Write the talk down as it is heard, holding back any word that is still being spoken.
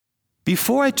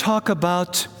Before I talk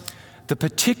about the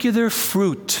particular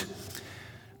fruit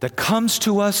that comes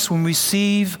to us when we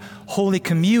receive Holy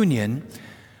Communion,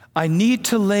 I need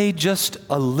to lay just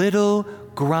a little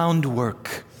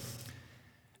groundwork.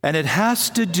 And it has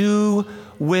to do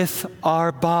with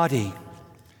our body.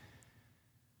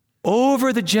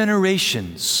 Over the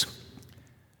generations,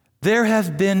 there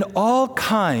have been all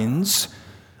kinds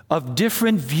of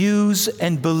different views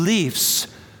and beliefs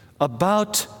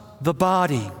about the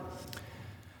body.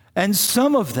 And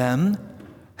some of them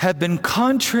have been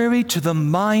contrary to the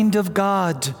mind of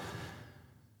God.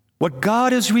 What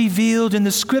God has revealed in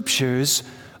the Scriptures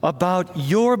about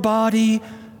your body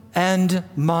and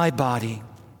my body.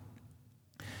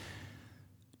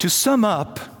 To sum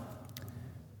up,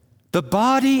 the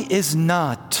body is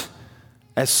not,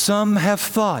 as some have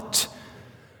thought,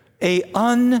 an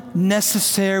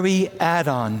unnecessary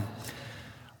add-on,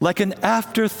 like an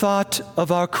afterthought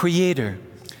of our Creator,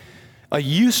 a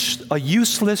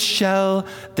useless shell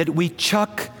that we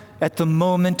chuck at the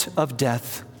moment of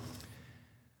death.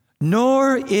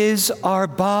 Nor is our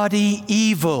body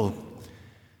evil,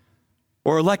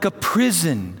 or like a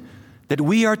prison that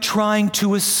we are trying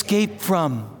to escape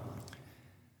from.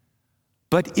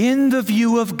 But in the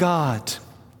view of God,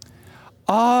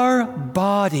 our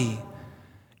body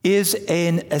is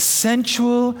an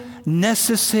essential,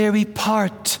 necessary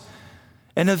part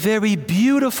and a very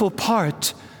beautiful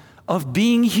part of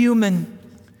being human.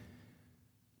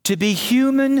 To be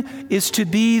human is to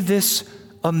be this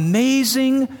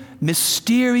amazing,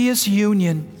 mysterious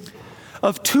union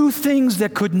of two things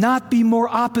that could not be more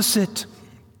opposite.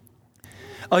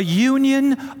 A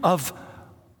union of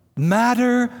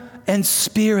matter and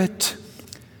spirit,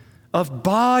 of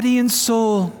body and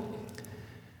soul.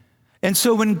 And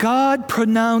so when God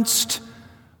pronounced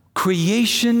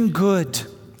creation good,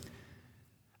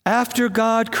 after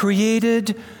God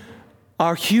created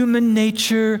our human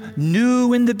nature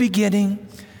new in the beginning,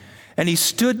 and He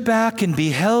stood back and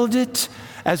beheld it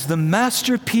as the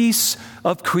masterpiece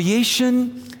of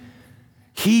creation,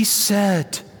 He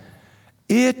said,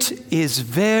 "It is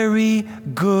very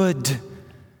good,"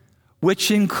 which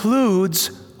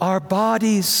includes our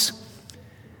bodies.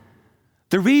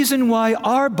 The reason why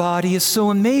our body is so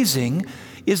amazing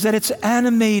is that it's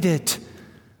animated.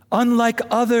 Unlike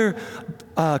other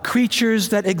creatures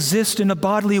that exist in a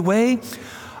bodily way,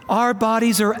 our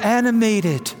bodies are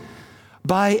animated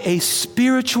by a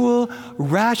spiritual,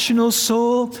 rational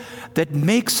soul that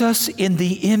makes us in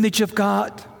the image of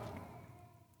God.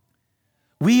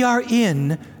 We are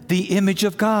in the image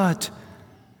of God,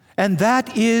 and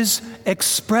that is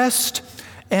expressed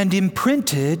and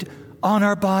imprinted on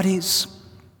our bodies.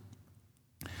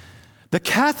 The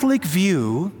Catholic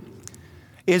view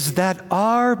is that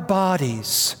our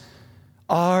bodies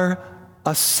are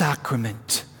a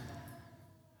sacrament,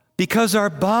 because our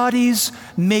bodies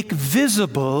make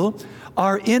visible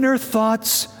our inner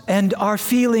thoughts and our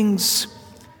feelings.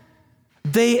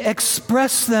 They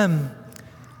express them.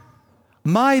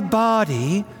 My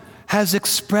body has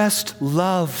expressed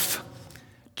love,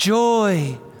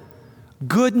 joy,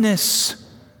 goodness,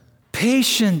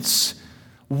 patience,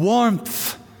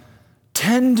 warmth,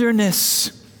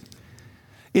 tenderness.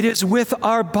 It is with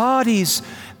our bodies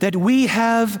that we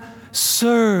have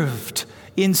served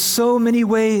in so many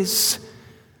ways,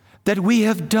 that we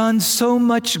have done so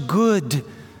much good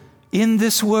in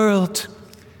this world.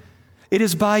 It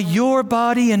is by your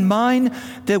body and mine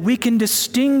that we can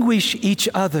distinguish each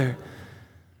other.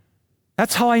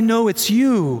 That's how I know it's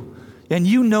you, and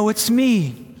you know it's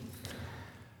me.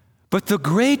 But the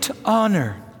great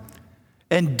honor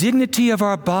and dignity of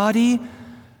our body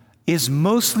is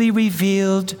mostly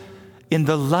revealed in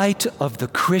the light of the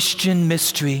Christian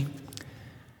mystery.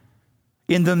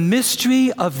 In the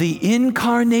mystery of the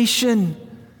incarnation,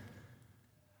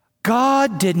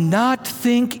 God did not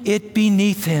think it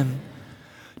beneath Him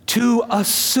to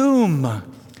assume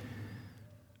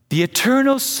the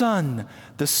eternal Son,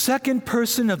 the second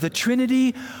person of the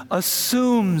Trinity,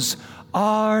 assumes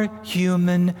our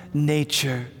human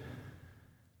nature.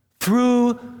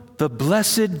 Through the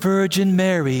Blessed Virgin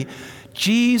Mary,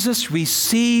 Jesus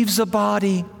receives a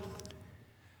body,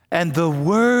 and the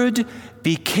Word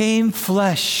became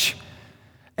flesh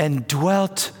and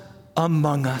dwelt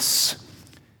among us.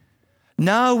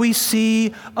 Now we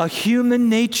see a human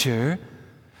nature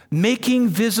making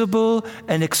visible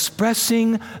and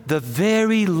expressing the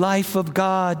very life of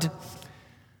God,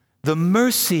 the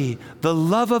mercy, the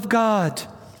love of God,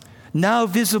 now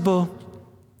visible.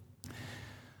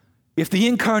 If the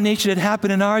incarnation had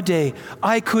happened in our day,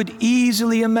 I could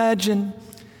easily imagine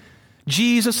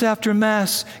Jesus after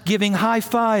Mass giving high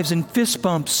fives and fist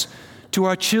bumps to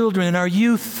our children and our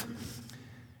youth.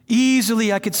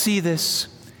 Easily I could see this.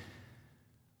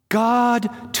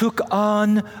 God took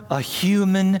on a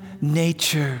human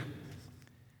nature.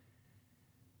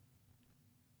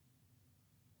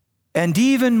 And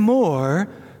even more,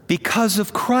 because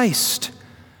of Christ,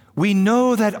 we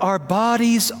know that our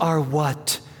bodies are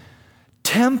what?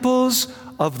 Temples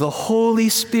of the Holy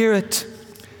Spirit,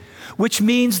 which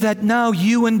means that now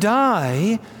you and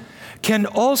I can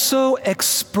also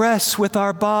express with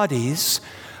our bodies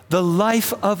the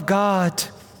life of God,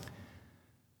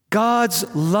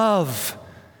 God's love,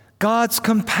 God's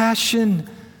compassion,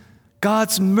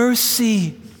 God's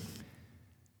mercy.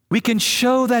 We can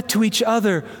show that to each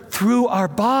other through our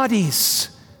bodies.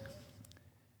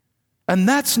 And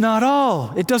that's not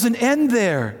all. It doesn't end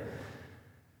there.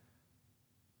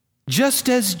 Just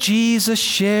as Jesus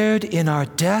shared in our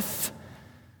death,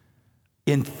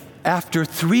 after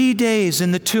 3 days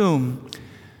in the tomb,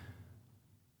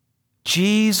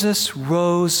 Jesus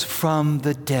rose from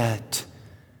the dead.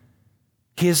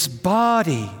 His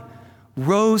body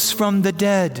rose from the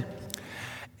dead,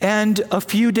 and a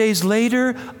few days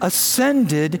later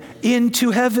ascended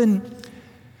into heaven,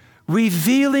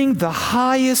 revealing the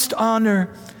highest honor,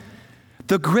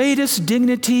 the greatest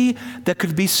dignity that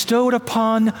could be bestowed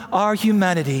upon our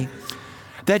humanity,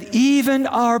 that even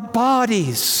our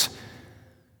bodies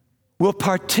will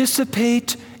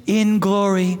participate in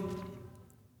glory.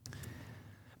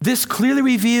 This clearly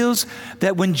reveals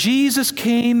that when Jesus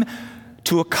came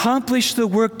to accomplish the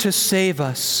work to save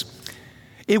us,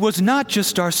 it was not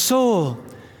just our soul,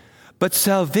 but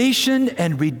salvation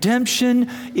and redemption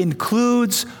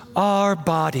includes our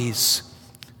bodies.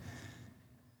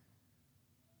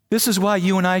 This is why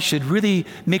you and I should really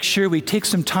make sure we take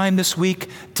some time this week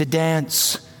to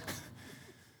dance.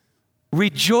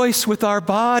 Rejoice with our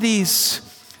bodies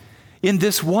in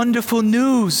this wonderful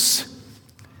news.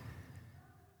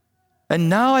 And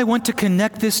now I want to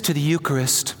connect this to the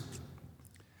Eucharist.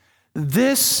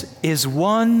 This is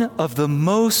one of the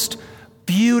most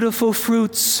beautiful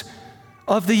fruits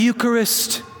of the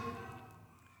Eucharist.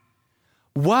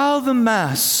 While the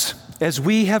Mass, as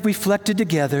we have reflected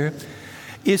together,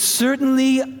 is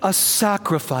certainly a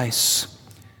sacrifice,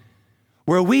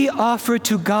 where we offer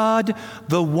to God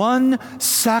the one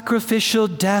sacrificial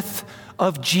death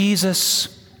of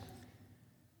Jesus.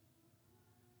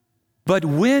 But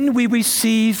when we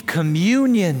receive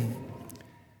communion,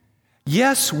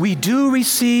 yes, we do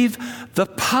receive the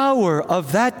power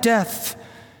of that death,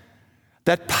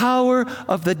 that power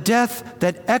of the death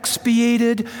that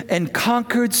expiated and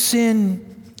conquered sin,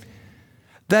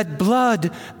 that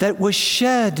blood that was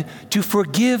shed to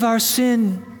forgive our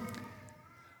sin.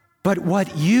 But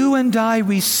what you and I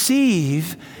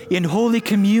receive in Holy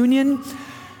Communion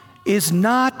is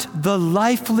not the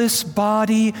lifeless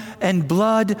body and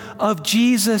blood of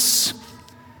Jesus.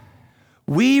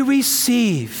 We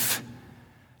receive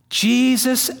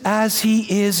Jesus as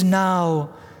he is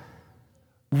now,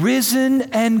 risen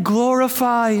and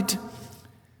glorified.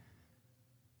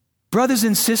 Brothers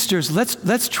and sisters,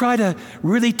 let's try to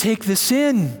really take this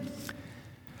in.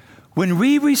 When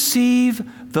we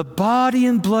receive the body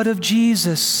and blood of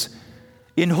Jesus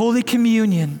in Holy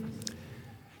Communion,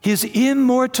 his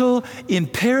immortal,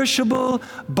 imperishable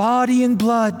body and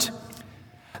blood,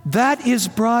 that is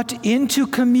brought into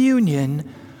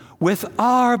communion with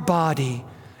our body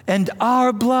and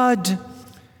our blood,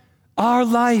 our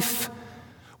life,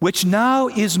 which now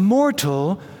is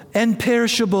mortal and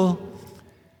perishable.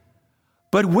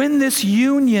 But when this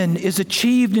union is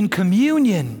achieved in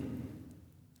communion,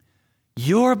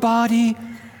 your body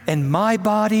and my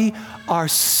body are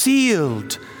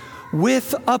sealed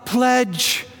with a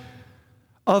pledge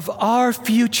of our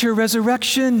future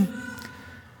resurrection.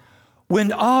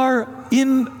 When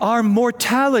our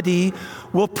mortality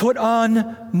will put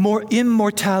on more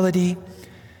immortality,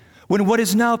 when what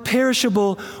is now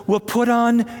perishable will put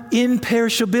on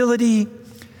imperishability,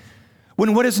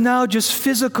 when what is now just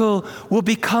physical will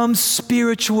become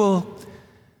spiritual,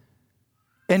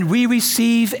 and we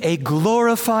receive a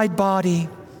glorified body.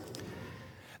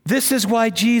 This is why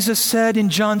Jesus said in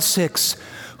John 6,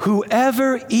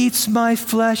 "Whoever eats my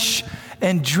flesh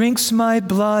and drinks my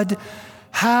blood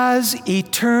has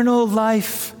eternal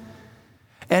life,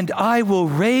 and I will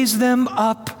raise them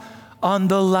up on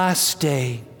the last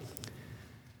day."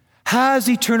 Has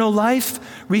eternal life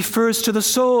refers to the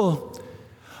soul,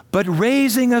 but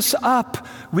raising us up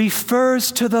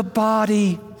refers to the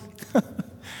body.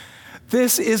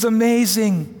 This is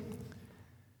amazing.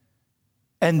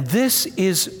 And this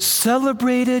is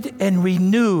celebrated and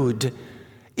renewed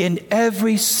in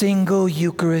every single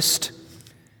Eucharist.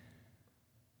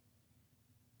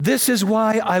 This is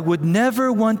why I would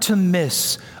never want to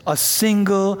miss a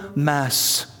single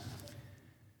Mass.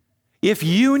 If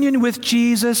union with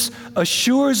Jesus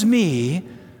assures me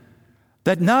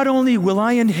that not only will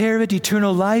I inherit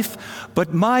eternal life,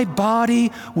 but my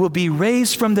body will be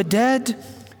raised from the dead,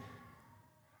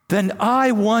 then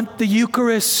I want the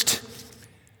Eucharist,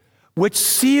 which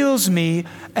seals me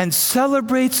and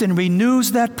celebrates and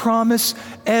renews that promise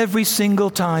every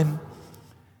single time.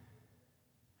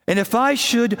 And if I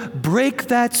should break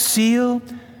that seal,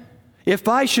 if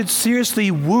I should seriously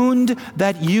wound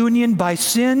that union by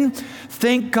sin,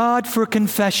 thank God for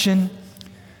confession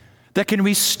that can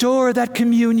restore that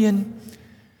communion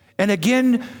and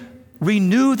again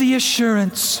renew the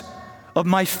assurance of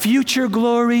my future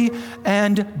glory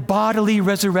and bodily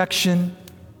resurrection.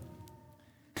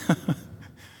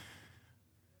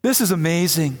 This is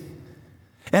amazing.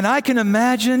 And I can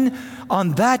imagine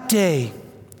on that day,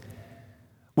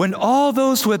 when all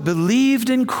those who have believed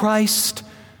in Christ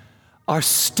are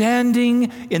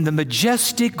standing in the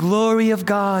majestic glory of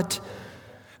God,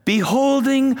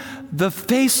 beholding the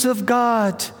face of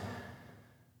God,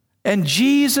 and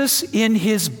Jesus in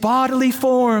his bodily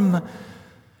form,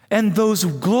 and those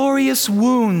glorious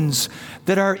wounds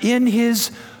that are in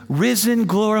his risen,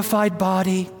 glorified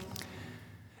body,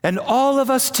 and all of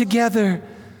us together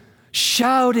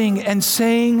shouting and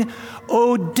saying,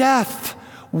 "O death,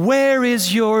 where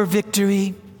is your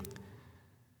victory?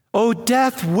 O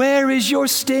death, where is your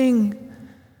sting?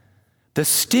 The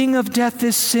sting of death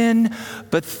is sin,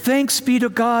 but thanks be to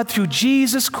God through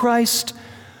Jesus Christ,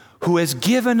 who has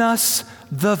given us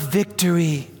the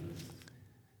victory."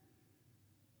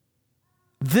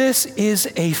 This is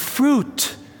a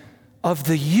fruit of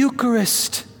the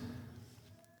Eucharist.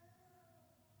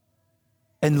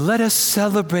 And let us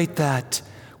celebrate that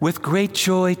with great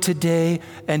joy today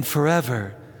and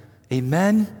forever.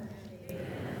 Amen.